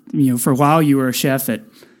 for a while you were a chef at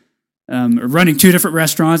running 2 different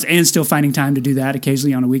restaurants and still finding time to do that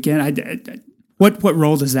occasionally on a weekend. What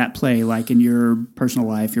role does that play, like in your personal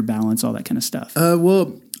life, your balance, all that kind of stuff?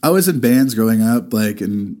 Well, I was in bands growing up, like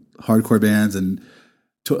in hardcore bands and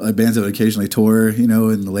bands that would occasionally tour, in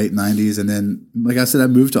the late 90s. And then, like I said, I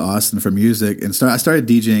moved to Austin for music and I started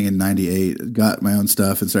DJing in 98, got my own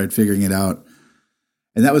stuff and started figuring it out.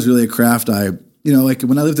 And that was really a craft like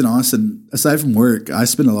when I lived in Austin, aside from work, I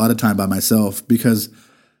spent a lot of time by myself because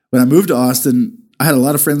when I moved to Austin, I had a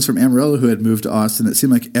lot of friends from Amarillo who had moved to Austin. It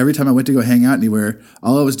seemed like every time I went to go hang out anywhere,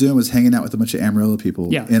 all I was doing was hanging out with a bunch of Amarillo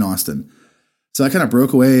people in Austin. So I kind of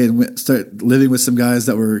broke away and started living with some guys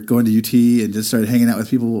that were going to UT and just started hanging out with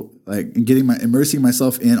people and immersing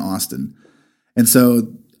myself in Austin. And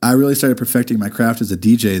so I really started perfecting my craft as a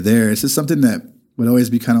DJ there. It's just something that would always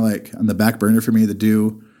be kind of like on the back burner for me to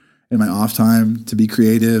do in my off time, to be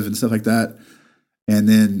creative and stuff like that. And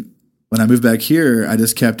then when I moved back here, I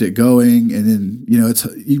just kept it going. And then,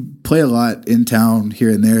 you play a lot in town here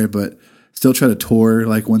and there, but still try to tour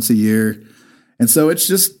like once a year. And so it's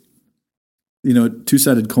just,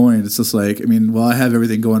 two-sided coin. It's just like, while I have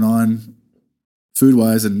everything going on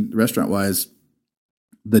food-wise and restaurant-wise,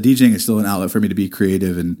 the DJing is still an outlet for me to be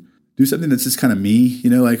creative and do something that's just kind of me,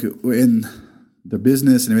 like in the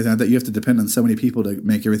business and everything like that, you have to depend on so many people to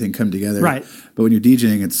make everything come together. Right. But when you're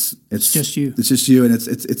DJing, it's just you. It's just you, and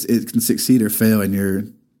it can succeed or fail in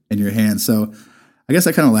your hands. So I guess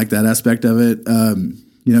I kind of like that aspect of it.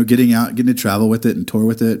 Getting out, getting to travel with it and tour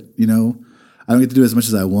with it. I don't get to do as much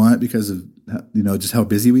as I want because of just how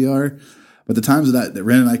busy we are. But the times that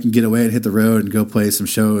Ren and I can get away and hit the road and go play some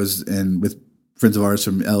shows and with friends of ours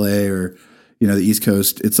from LA or the East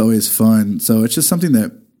Coast, it's always fun. So it's just something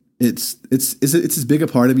that it's as big a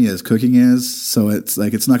part of me as cooking is. So it's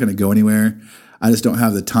like it's not going to go anywhere. I just don't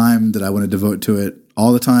have the time that I want to devote to it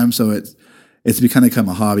all the time. So it's become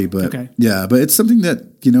a hobby. But but it's something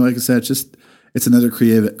that like I said, it's another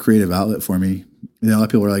creative outlet for me. A lot of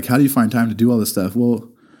people are like, "How do you find time to do all this stuff?"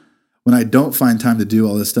 Well, when I don't find time to do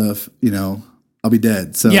all this stuff, I'll be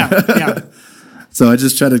dead. So so I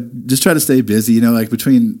just try to stay busy. Like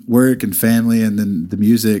between work and family and then the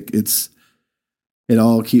music, it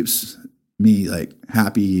all keeps me like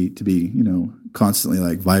happy to be, constantly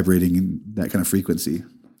like vibrating in that kind of frequency.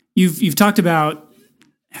 You've talked about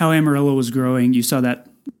how Amarillo was growing. You saw that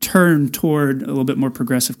turn toward a little bit more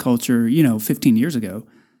progressive culture, 15 years ago.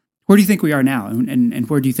 Where do you think we are now, and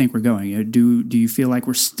where do you think we're going? Do you feel like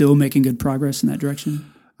we're still making good progress in that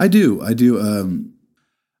direction? I do.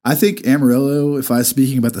 I think Amarillo, if I was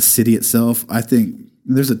speaking about the city itself, I think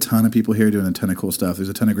there's a ton of people here doing a ton of cool stuff. There's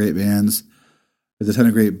a ton of great bands. There's a ton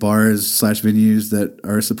of great bars / venues that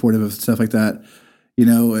are supportive of stuff like that.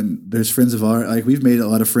 and there's friends of ours, like we've made a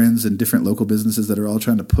lot of friends in different local businesses that are all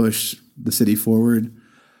trying to push the city forward.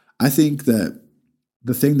 I think that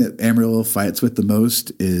the thing that Amarillo fights with the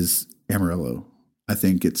most is Amarillo. I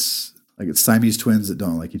think it's Siamese twins that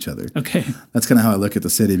don't like each other. Okay. That's kind of how I look at the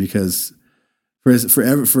city, because for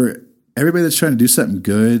everybody that's trying to do something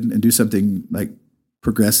good and do something like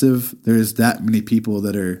progressive, there's that many people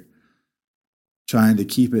that are trying to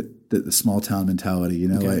keep it the small town mentality,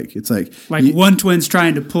 okay. Like it's like one twin's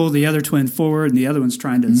trying to pull the other twin forward and the other one's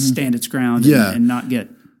trying to stand its ground and not get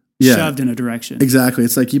shoved in a direction. Exactly.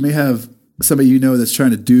 It's like you may have somebody that's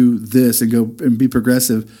trying to do this and go and be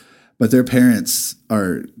progressive, but their parents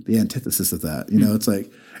are the antithesis of that. It's like,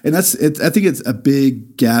 and I think it's a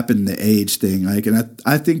big gap in the age thing. Like, and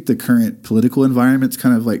I think the current political environment's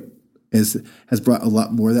kind of like has brought a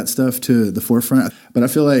lot more of that stuff to the forefront. But I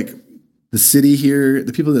feel like the city here,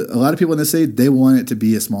 a lot of people in the city, they want it to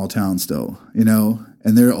be a small town still,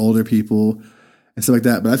 and they're older people and stuff like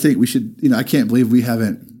that. But I think we should, I can't believe we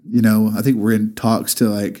haven't, I think we're in talks to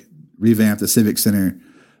like revamp the Civic Center,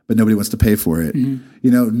 but nobody wants to pay for it.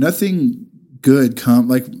 Nothing good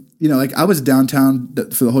like I was downtown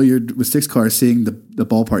for the whole year with 6 cars, seeing the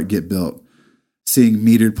ballpark get built, seeing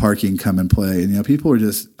metered parking come and play. And, people are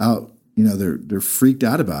just out, they're freaked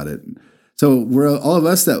out about it. So we're all of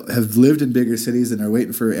us that have lived in bigger cities and are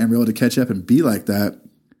waiting for Amarillo to catch up and be like that.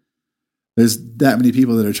 There's that many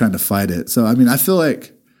people that are trying to fight it. So, I mean, I feel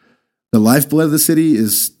like the lifeblood of the city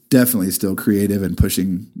is definitely still creative and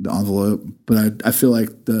pushing the envelope. But I feel like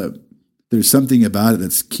there's something about it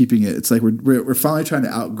that's keeping it. It's like we're finally trying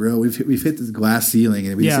to outgrow. We've hit this glass ceiling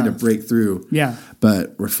and we just need to break through. Yeah.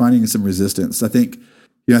 But we're finding some resistance. I think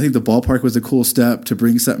the ballpark was a cool step to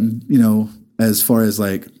bring something, as far as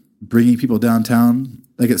like bringing people downtown.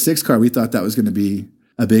 Like at 6 Car, we thought that was going to be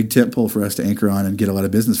a big tentpole for us to anchor on and get a lot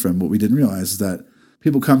of business from. What we didn't realize is that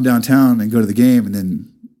people come downtown and go to the game, and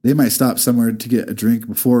then they might stop somewhere to get a drink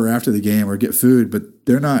before or after the game or get food, but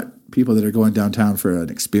they're not people that are going downtown for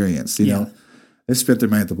an experience. They spent their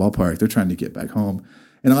money at the ballpark. They're trying to get back home.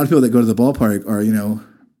 And a lot of people that go to the ballpark are,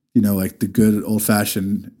 like the good old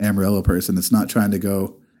fashioned Amarillo person that's not trying to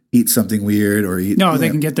go eat something weird or eat. No, they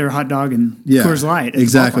can get their hot dog and Coors Light.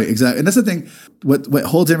 Exactly. And that's the thing. What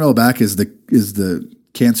holds Amarillo back is the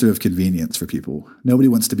cancer of convenience for people. Nobody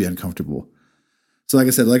wants to be uncomfortable. So like I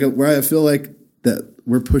said, where I feel like that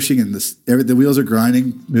we're pushing in this, the wheels are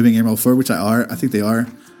grinding, moving Amarillo forward, which I think they are.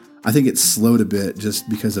 I think it's slowed a bit just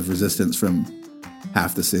because of resistance from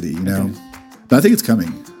half the city, Okay. But I think it's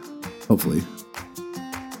coming, hopefully.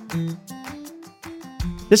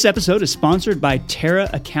 This episode is sponsored by Terra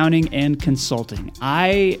Accounting and Consulting.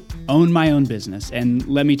 I own my own business, and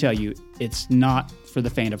let me tell you, it's not for the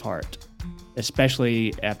faint of heart,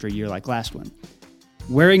 especially after a year like last one.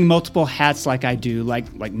 Wearing multiple hats like I do,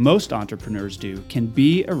 like most entrepreneurs do, can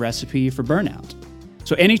be a recipe for burnout.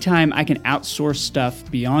 So anytime I can outsource stuff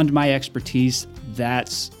beyond my expertise,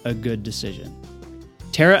 that's a good decision.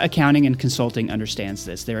 Terra Accounting and Consulting understands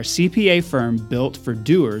this. They're a CPA firm built for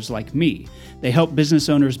doers like me. They help business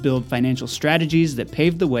owners build financial strategies that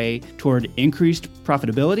pave the way toward increased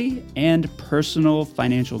profitability and personal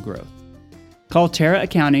financial growth. Call Terra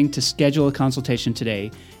Accounting to schedule a consultation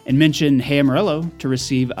today and mention Hey Amarillo to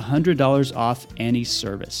receive $100 off any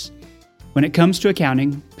service. When it comes to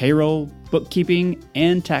accounting, payroll, bookkeeping,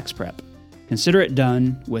 and tax prep, consider it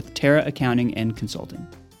done with Terra Accounting and Consulting.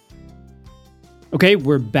 Okay,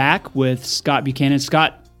 we're back with Scott Buchanan.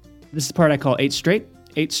 Scott, this is the part I call 8 Straight.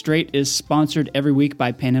 8 Straight is sponsored every week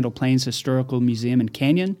by Panhandle Plains Historical Museum and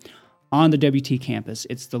Canyon on the WT campus.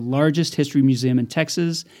 It's the largest history museum in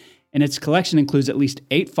Texas, and its collection includes at least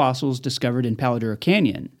 8 fossils discovered in Palo Duro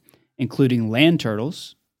Canyon, including land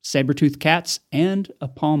turtles, saber-toothed cats, and a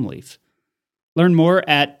palm leaf. Learn more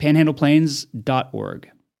at panhandleplains.org.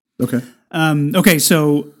 Okay. Okay,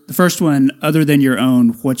 so the first one, other than your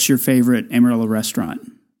own, what's your favorite Amarillo restaurant?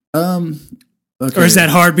 Okay. Or is that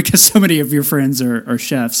hard because so many of your friends are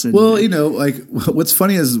chefs? Well, what's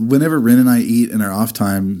funny is whenever Ren and I eat in our off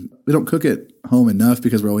time, we don't cook at home enough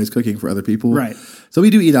because we're always cooking for other people. Right. So we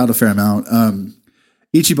do eat out a fair amount.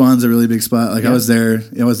 Ichiban's a really big spot. I was there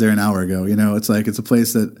an hour ago. It's a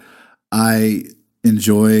place that I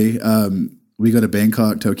enjoy. We go to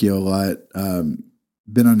Bangkok, Tokyo a lot.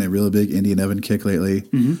 Been on a really big Indian oven kick lately.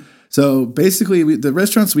 Mm-hmm. So basically, the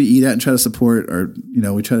restaurants we eat at and try to support are,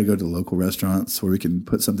 we try to go to local restaurants where we can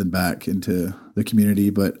put something back into the community.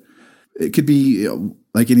 But it could be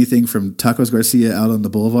like anything from Tacos Garcia out on the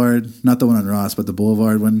Boulevard, not the one on Ross, but the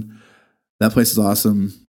Boulevard one. That place is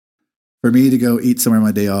awesome. For me to go eat somewhere on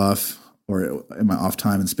my day off or in my off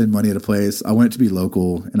time and spend money at a place, I want it to be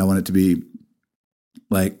local and I want it to be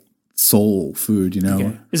like soul food, you know.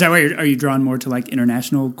 Okay. Is that why are you drawn more to like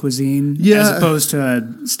international cuisine Yeah. as opposed to a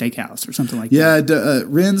steakhouse or something like that? Yeah,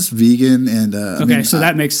 Ren's vegan, and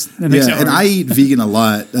that makes it and hard. I eat vegan a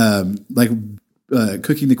lot.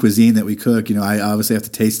 Cooking the cuisine that we cook, you know, I obviously have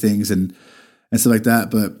to taste things and stuff like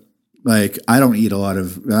that. But like, I certainly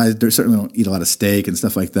don't eat a lot of steak and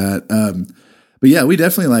stuff like that. But yeah, we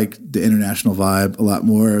definitely like the international vibe a lot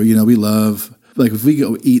more. You know, we love, like, if we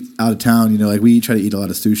go eat out of town, you know, like we try to eat a lot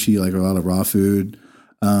of sushi, like a lot of raw food.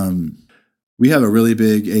 We have a really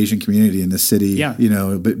big Asian community in this city, you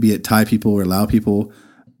know, be it Thai people or Lao people.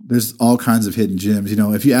 There's all kinds of hidden gems. You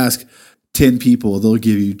know, if you ask 10 people, they'll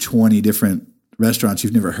give you 20 different restaurants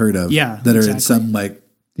you've never heard of that are in some, like,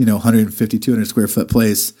 you know, 150, 200 square foot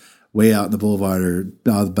place way out in the boulevard or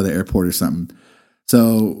out by the airport or something.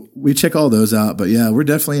 So we check all those out. But yeah, we're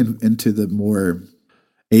definitely into the more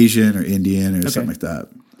Asian or Indian or something like that.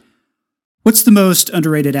 What's the most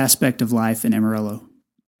underrated aspect of life in Amarillo?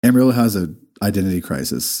 Amarillo has an identity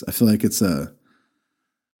crisis. I feel like it's like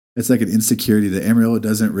an insecurity that Amarillo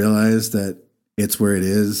doesn't realize that it's where it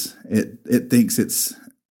is. It thinks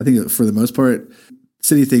I think for the most part,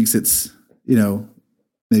 city thinks it's, you know,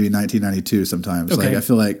 maybe 1992 sometimes. Okay. Like, I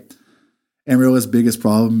feel like Amarillo's biggest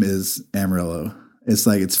problem is Amarillo. It's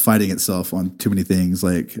like it's fighting itself on too many things.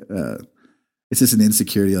 Like, it's just an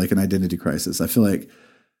insecurity, like an identity crisis. I feel like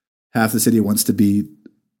half the city wants to be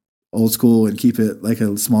old school and keep it like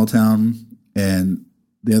a small town, and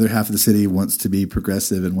the other half of the city wants to be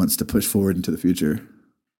progressive and wants to push forward into the future.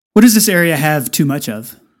 What does this area have too much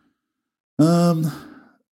of?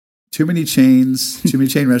 Too many chains, too many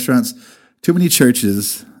chain restaurants, too many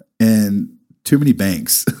churches, and too many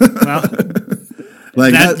banks. Well,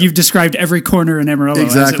 like you've described every corner in Amarillo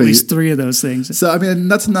as at least three of those things. So, I mean,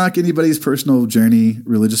 not to knock anybody's personal journey,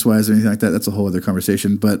 religious wise or anything like that. That's a whole other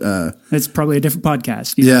conversation. But it's probably a different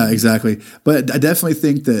podcast. Yeah, exactly. But I definitely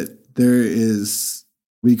think that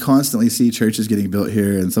we constantly see churches getting built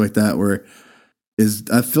here and stuff like that.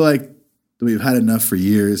 I feel like we've had enough for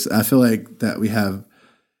years. I feel like that we have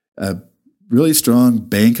a really strong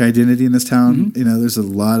bank identity in this town. Mm-hmm. You know, there's a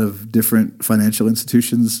lot of different financial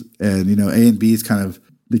institutions, and, you know, A&B is kind of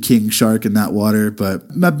the king shark in that water.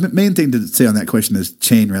 But my main thing to say on that question is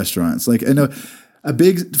chain restaurants. Like, I know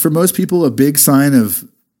for most people, a big sign of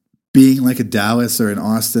being like a Dallas or an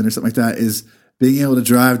Austin or something like that is being able to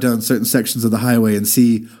drive down certain sections of the highway and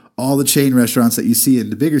see all the chain restaurants that you see in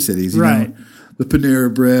the bigger cities, you know, the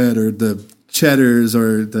Panera Bread or the Cheddar's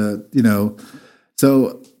or the, you know,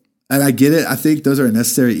 so. And I get it. I think those are a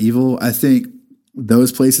necessary evil. I think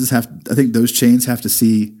those chains have to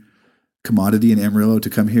see commodity in Amarillo to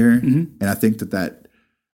come here. Mm-hmm. And I think that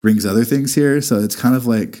brings other things here. So it's kind of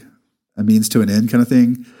like a means to an end kind of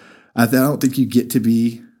thing. I don't think you get to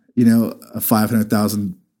be, you know, a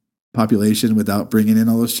 500,000 population without bringing in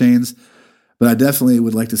all those chains. But I definitely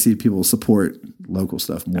would like to see people support local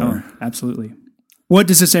stuff more. Oh, absolutely. What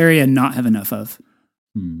does this area not have enough of?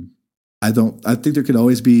 I think there could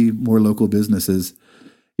always be more local businesses,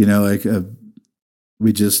 you know, like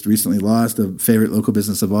we just recently lost a favorite local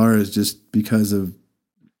business of ours just because of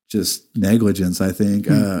just negligence, I think.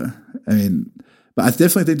 I mean, but I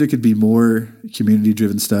definitely think there could be more community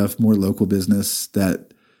driven stuff, more local business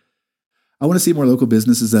I want to see more local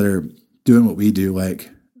businesses that are doing what we do,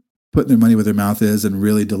 like putting their money where their mouth is and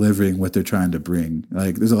really delivering what they're trying to bring.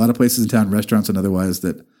 Like, there's a lot of places in town, restaurants and otherwise,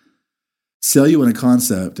 that sell you on a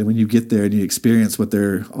concept, and when you get there and you experience what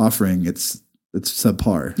they're offering, it's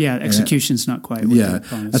subpar. Yeah, execution's not quite.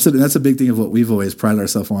 That's a big thing of what we've always prided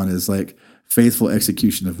ourselves on, is like faithful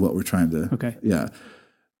execution of what we're trying to. Okay. Yeah,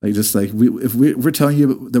 like just like if we're telling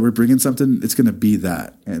you that we're bringing something, it's going to be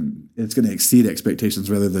that, and it's going to exceed expectations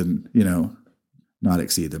rather than, you know, not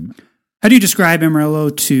exceed them. How do you describe Amarillo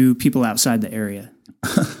to people outside the area?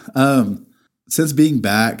 Since being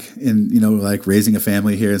back and, you know, like raising a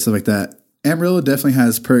family here and stuff like that, Amarillo definitely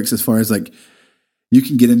has perks as far as like you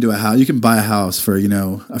can get into a house, you can buy a house for, you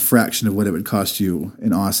know, a fraction of what it would cost you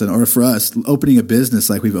in Austin, or for us opening a business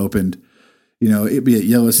like we've opened, you know, it'd be at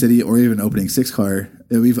Yellow City or even opening Six Car.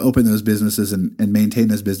 We've opened those businesses and maintained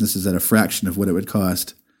those businesses at a fraction of what it would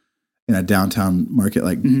cost in a downtown market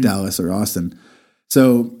like Dallas or Austin.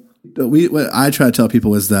 So what I try to tell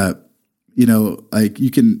people is that, you know, like you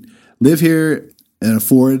can live here and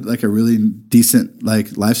afford like a really decent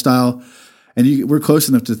like lifestyle. And we're close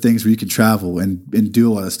enough to things where you can travel and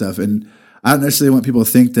do a lot of stuff. And I don't necessarily want people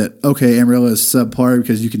to think that, okay, Amarillo is subpar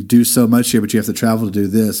because you can do so much here, but you have to travel to do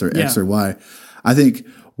this or X or Y. I think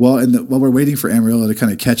while we're waiting for Amarillo to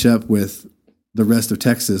kind of catch up with the rest of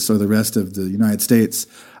Texas or the rest of the United States,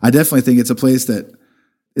 I definitely think it's a place that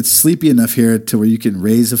it's sleepy enough here to where you can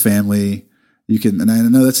raise a family. You can, and I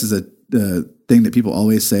know this is a thing that people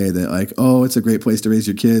always say that like, oh, it's a great place to raise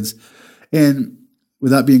your kids. And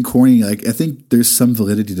without being corny, like I think there's some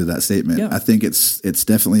validity to that statement. Yeah. I think it's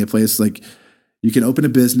definitely a place like you can open a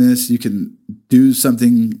business, you can do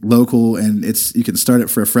something local, and you can start it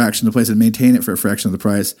for a fraction of the price and maintain it for a fraction of the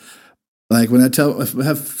price. Like when I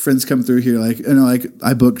have friends come through here, like, you know, like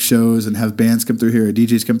I book shows and have bands come through here or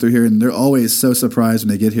DJs come through here, and they're always so surprised when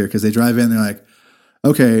they get here because they drive in, they're like,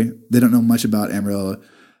 okay, they don't know much about Amarillo,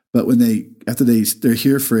 but when they're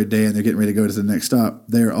here for a day and they're getting ready to go to the next stop,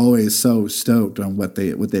 they're always so stoked on what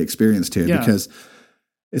they experienced here. Yeah. Because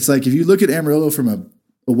it's like if you look at Amarillo from a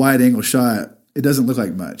wide angle shot, it doesn't look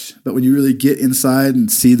like much, but when you really get inside and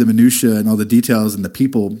see the minutia and all the details and the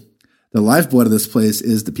people, the lifeblood of this place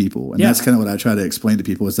is the people. And that's kind of what I try to explain to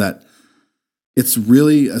people is that it's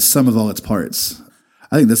really a sum of all its parts.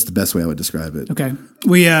 I think that's the best way I would describe it. Okay.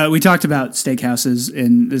 We talked about steakhouses,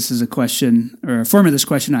 and this is a question or a form of this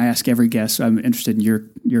question I ask every guest. So I'm interested in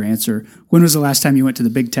your answer. When was the last time you went to the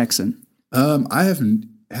Big Texan? I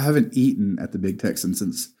haven't eaten at the Big Texan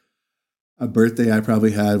since a birthday I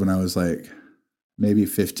probably had when I was like maybe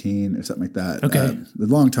 15 or something like that. Okay. A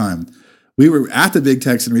long time. We were at the Big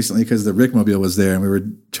Texan recently because the Rickmobile was there and we were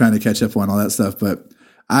trying to catch up on all that stuff. But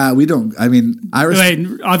obviously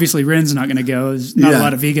Ren's not going to go. There's not a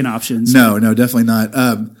lot of vegan options. No, definitely not.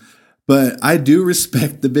 But I do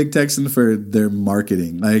respect the Big Texan for their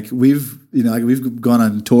marketing. Like we've gone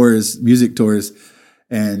on tours, music tours,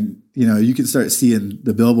 and you can start seeing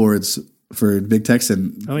the billboards for Big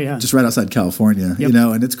Texan. Oh yeah, just right outside California. Yep.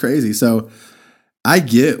 And it's crazy. So I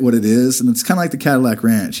get what it is, and it's kind of like the Cadillac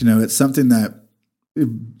Ranch. It's something that,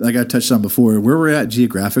 like I touched on before, where we're at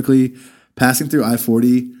geographically, passing through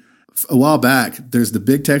I-40. A while back, there's the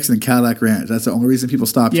Big Texan and Cadillac Ranch. That's the only reason people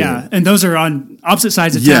stop here. Yeah, and those are on opposite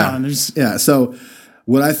sides of town. Yeah. So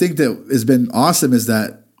what I think that has been awesome is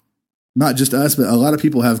that not just us, but a lot of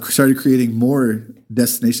people have started creating more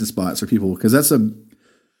destination spots for people, because that's a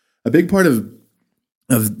big part of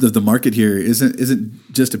the market here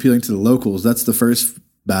isn't just appealing to the locals. That's the first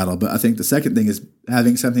battle. But I think the second thing is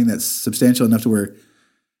having something that's substantial enough to where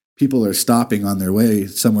people are stopping on their way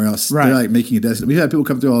somewhere else. Right. They're like making a destination. We've had people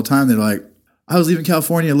come through all the time. They're like, I was leaving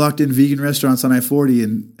California, locked in vegan restaurants on I-40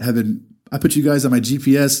 and I put you guys on my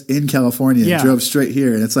GPS in California and drove straight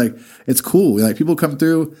here. And it's like, it's cool. Like people come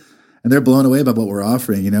through and they're blown away by what we're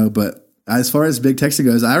offering, but as far as Big Texan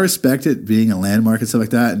goes, I respect it being a landmark and stuff like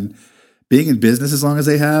that. And being in business as long as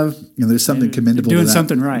they have, there's something commendable doing to that.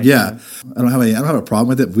 Something right. Yeah. I don't have a problem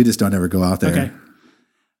with it. We just don't ever go out there. Okay.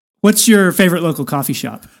 What's your favorite local coffee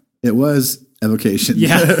shop? It was Evocation.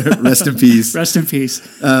 Yeah. Rest in peace. Rest in peace.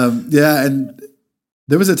 Yeah. And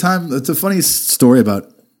there was a time, it's a funny story about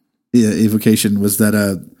Evocation was that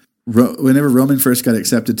whenever Roman first got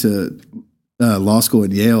accepted to law school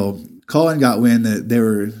in Yale, Colin got wind that they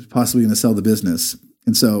were possibly going to sell the business.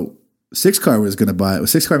 And so Six Car was going to buy it.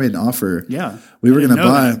 Six Car made an offer. Yeah. We were going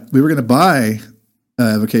to buy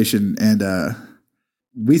Evocation, and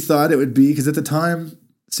we thought it would be, because at the time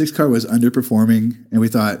Six Car was underperforming, and we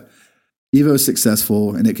thought Evo's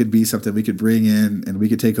successful and it could be something we could bring in and we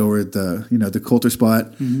could take over the Coulter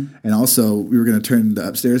spot. Mm-hmm. And also we were going to turn the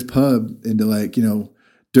upstairs pub into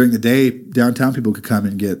during the day downtown people could come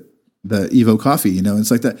and get the Evo coffee, and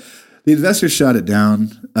it's like that. The investors shot it down.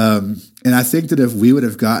 And I think that if we would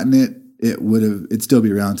have gotten it, it'd still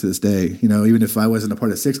be around to this day. Even if I wasn't a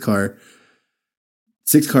part of Six Car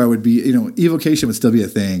would be, Evocation would still be a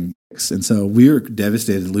thing. And so we were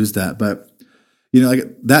devastated to lose that. But,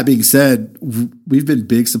 like that being said, we've been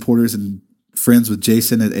big supporters and friends with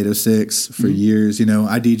Jason at 806 for years.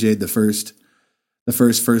 I DJ'd the first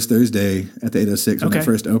Thursday at the 806 when it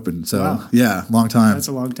first opened. So yeah, long time. That's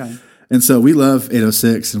a long time. And so we love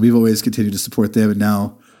 806 and we've always continued to support them. And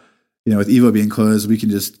now, with Evo being closed, we can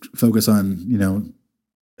just focus on,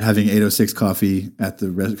 having 806 coffee at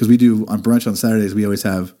the restaurant, because we do on brunch on Saturdays, we always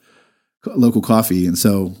have local coffee. And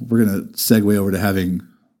so we're going to segue over to having,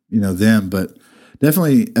 them, but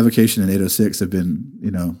definitely Evocation and 806 have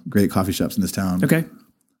been, great coffee shops in this town. Okay.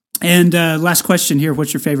 And last question here.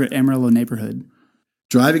 What's your favorite Amarillo neighborhood?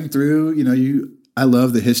 Driving through, I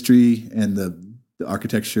love the history and the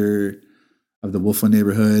architecture of the Wolfland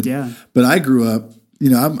neighborhood. Yeah. But I grew up,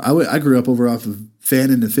 I grew up over off of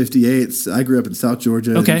Fannin and 58th. I grew up in South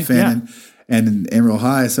Georgia and Fannin and in Amarillo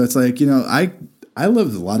High. So it's like, I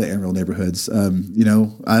love a lot of Amarillo neighborhoods. I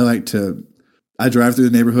drive through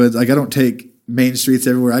the neighborhoods. Like I don't take main streets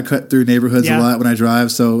everywhere. I cut through neighborhoods a lot when I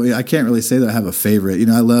drive. So I can't really say that I have a favorite.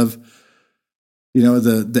 I love you know,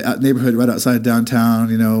 the neighborhood right outside downtown,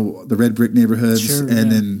 you know, the red brick neighborhoods. Sure,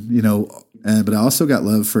 and then, you know, but I also got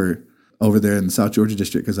love for over there in the South Georgia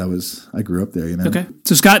district because I grew up there, you know. Okay.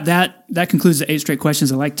 So Scott, that concludes the 8 straight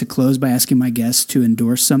questions. I like to close by asking my guests to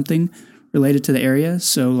endorse something related to the area.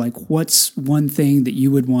 So like, what's one thing that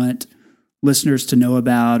you would want listeners to know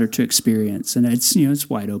about or to experience? And it's, you know, it's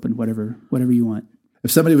wide open, whatever you want.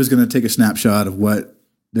 If somebody was going to take a snapshot of what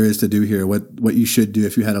there is to do here, what you should do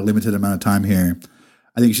if you had a limited amount of time here,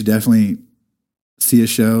 I think you should definitely see a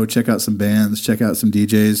show, check out some bands, check out some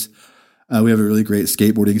DJs. We have a really great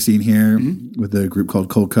skateboarding scene here with a group called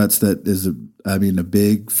Cold Cuts that is, a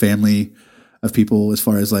big family of people as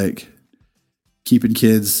far as like keeping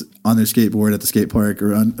kids on their skateboard at the skate park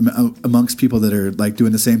or amongst people that are like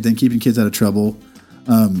doing the same thing, keeping kids out of trouble.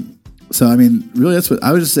 So, I mean, really, that's what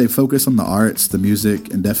I would just say. Focus on the arts, the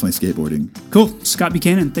music, and definitely skateboarding. Cool. Scott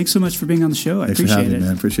Buchanan, thanks so much for being on the show. Thanks appreciate for having it. Me,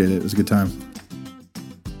 man. Appreciate it. It was a good time.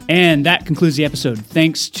 And that concludes the episode.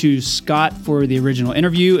 Thanks to Scott for the original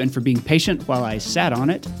interview and for being patient while I sat on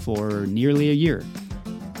it for nearly a year.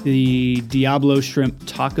 The Diablo Shrimp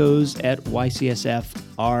Tacos at YCSF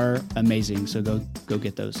are amazing, so go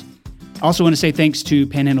get those. I also want to say thanks to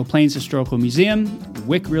Panhandle Plains Historical Museum,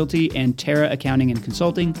 Wick Realty, and Terra Accounting and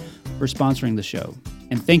Consulting for sponsoring the show.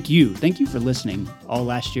 And thank you for listening all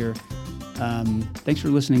last year. Thanks for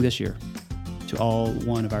listening this year to all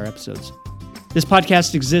one of our episodes. This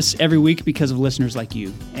podcast exists every week because of listeners like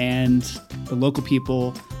you and the local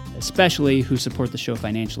people, especially who support the show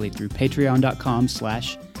financially through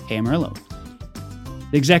patreon.com/HeyAmarillo.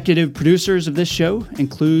 The executive producers of this show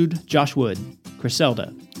include Josh Wood,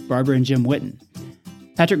 Griselda, Barbara and Jim Witten,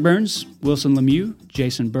 Patrick Burns, Wilson Lemieux,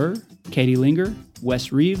 Jason Burr, Katie Linger,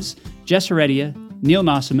 Wes Reeves, Jess Heredia, Neil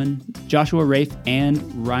Nossaman, Joshua Rafe,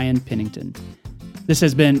 and Ryan Pennington. This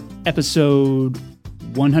has been episode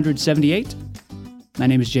 178. My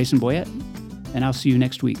name is Jason Boyette, and I'll see you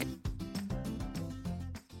next week.